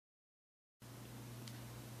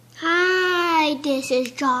this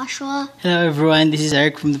is Joshua. Hello everyone, this is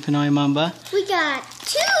Eric from ThePinoyMamba. We got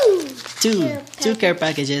two care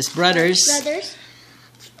packages. Brothers. They're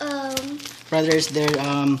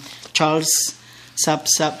Charles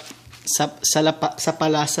Sapalasan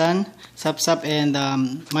and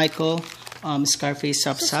Michael Scarface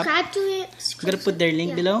Subscribe to it. I'm gonna put their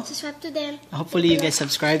link below. Subscribe to them. Hopefully you guys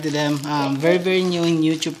subscribe to them. Very new in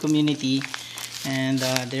YouTube community, and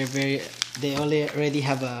they already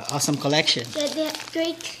have an awesome collection. Yeah, they're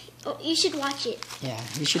great. Oh, you should watch it. Yeah,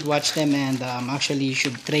 you should watch them, and actually you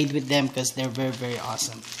should trade with them because they're very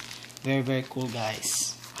awesome. Very cool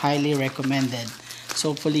guys. Highly recommended. So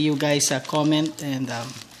hopefully you guys comment and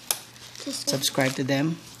subscribe to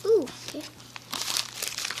them. Ooh, okay.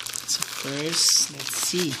 So first, let's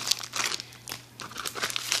see.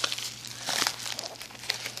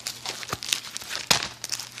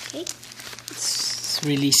 Okay. It's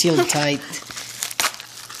really sealed tight.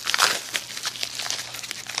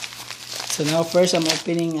 So now first I'm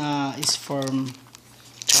opening is from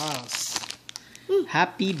Charles.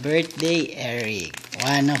 Happy birthday, Eric.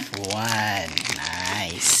 1 of 1.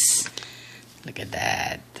 Nice. Look at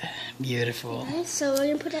that. Beautiful. Nice. So we're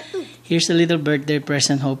gonna put that. Here's a little birthday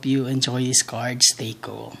present. Hope you enjoy this card. Stay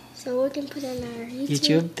cool. So we're gonna put on our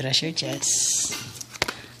YouTube treasure chests.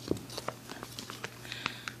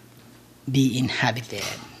 Be inhabited.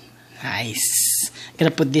 Nice. Gonna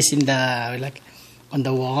put this in the on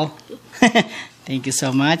the wall. Thank you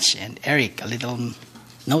so much. And Eric, a little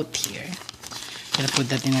note here. Gonna put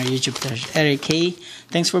that in our YouTube treasure. Eric, hey,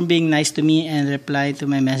 thanks for being nice to me and reply to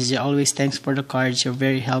my message. Always thanks for the cards. You're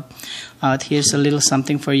very help out. Here's a little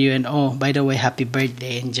something for you. And oh, by the way, happy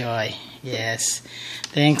birthday. Enjoy. Yes.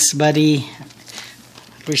 Thanks, buddy.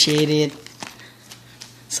 Appreciate it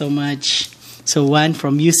so much. So one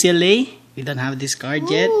from UCLA. We don't have this card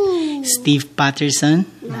yet. Steve Patterson.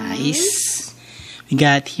 Nice. We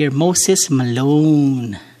got here Moses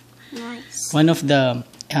Malone. Nice. One of the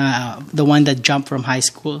one that jumped from high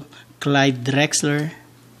school. Clyde Drexler.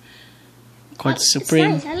 Court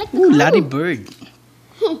Supreme. Nice. I like the Larry Bird.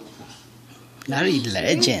 Larry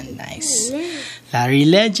Legend. Nice. Larry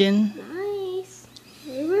Legend. Nice.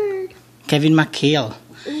 Larry Bird. Kevin McHale.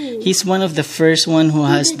 He's one of the first one who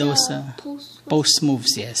has those post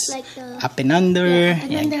moves. Yes. Like up and under.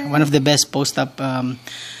 Yeah, one of the best post up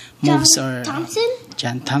moves are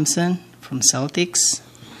John Thompson from Celtics.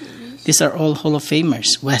 These are all Hall of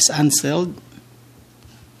Famers. Wes Unseld,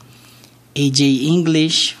 AJ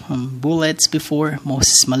English from Bullets before,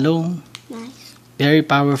 Moses Malone. Nice. Very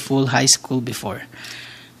powerful high school before.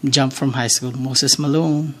 Jump from high school, Moses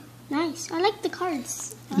Malone. Nice. I like the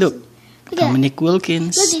cards. Awesome. Look Dominic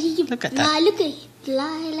Wilkins. Look at that. Look at it.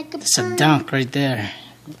 Fly like a bird. It's a dunk right there.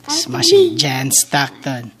 Smashing Jan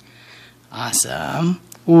Stockton. Awesome.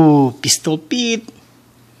 Ooh, Pistol Pete.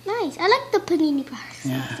 Nice. I like the Panini cards.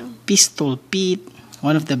 Yeah. Pistol Pete.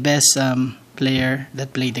 One of the best player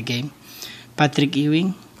that played the game. Patrick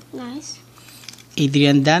Ewing. Nice.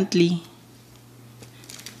 Adrian Dantley.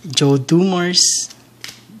 Joe Dumars.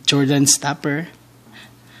 Jordan Stapper.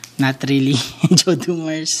 Not really Joe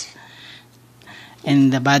Dumars.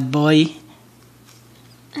 And the bad boy,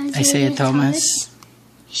 Isaiah Thomas.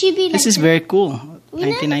 This is very cool.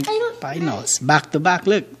 1990 finals. Back to back.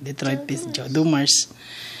 Look. Detroit Pistons. Joe Dumars.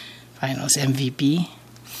 Finals MVP.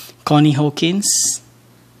 Connie Hawkins.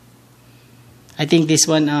 I think this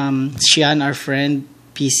one, Shian, our friend,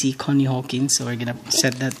 PC Connie Hawkins. So we're going to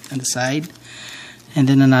set that on the side. And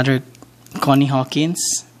then another Connie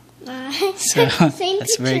Hawkins. So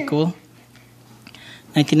that's very cool.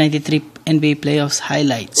 1993 NBA playoffs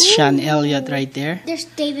highlights. Sean Elliott right there. There's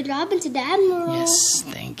David Robinson, the Admiral. Yes,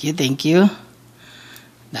 thank you. The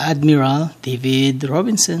Admiral, David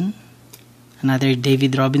Robinson. Another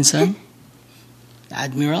David Robinson. The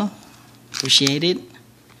Admiral. Appreciate it.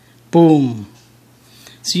 Boom.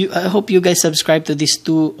 So I hope you guys subscribe to these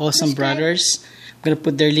two awesome brothers. I'm going to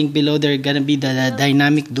put their link below. They're going to be the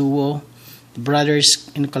dynamic duo.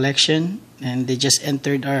 Brothers in collection. And they just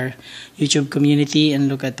entered our YouTube community. And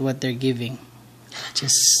look at what they're giving.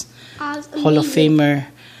 Just Hall of Famer.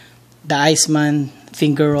 The Iceman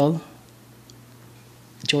finger roll.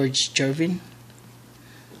 George Gervin.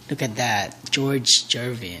 Look at that. George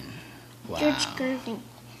Gervin. Wow. George Gervin.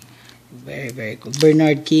 Very cool.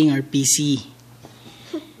 Bernard King, our PC.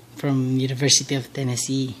 From University of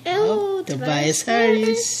Tennessee. Oh, Tobias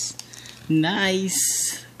Harris.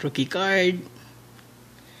 Nice. Rookie card.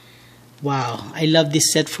 Wow. I love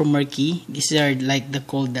this set from Marquee. These are like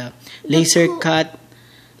called the laser cut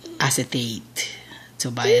acetate.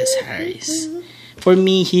 Tobias Harris. For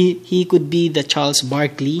me, he could be the Charles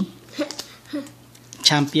Barkley.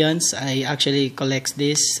 Champions. I actually collect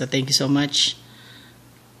this, so thank you so much.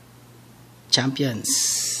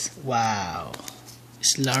 Champions. Wow.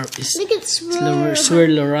 Look at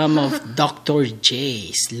Swirlorama of Dr.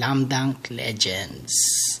 J. Slam Dunk Legends.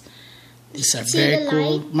 These are very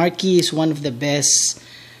cool. Marquee is one of the best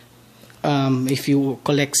if you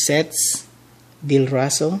collect sets. Bill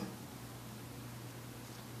Russell,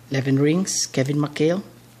 11 Rings, Kevin McHale,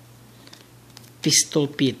 Pistol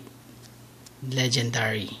Pete,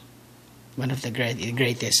 legendary, one of the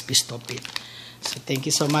greatest Pistol Pete. So thank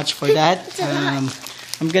you so much for that.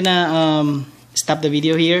 I'm gonna stop the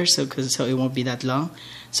video here so it won't be that long.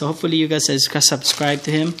 So hopefully you guys subscribe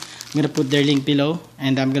to him. I'm gonna put their link below,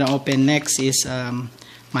 and I'm gonna open next is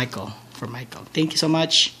Michael. Thank you so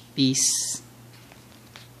much. Peace.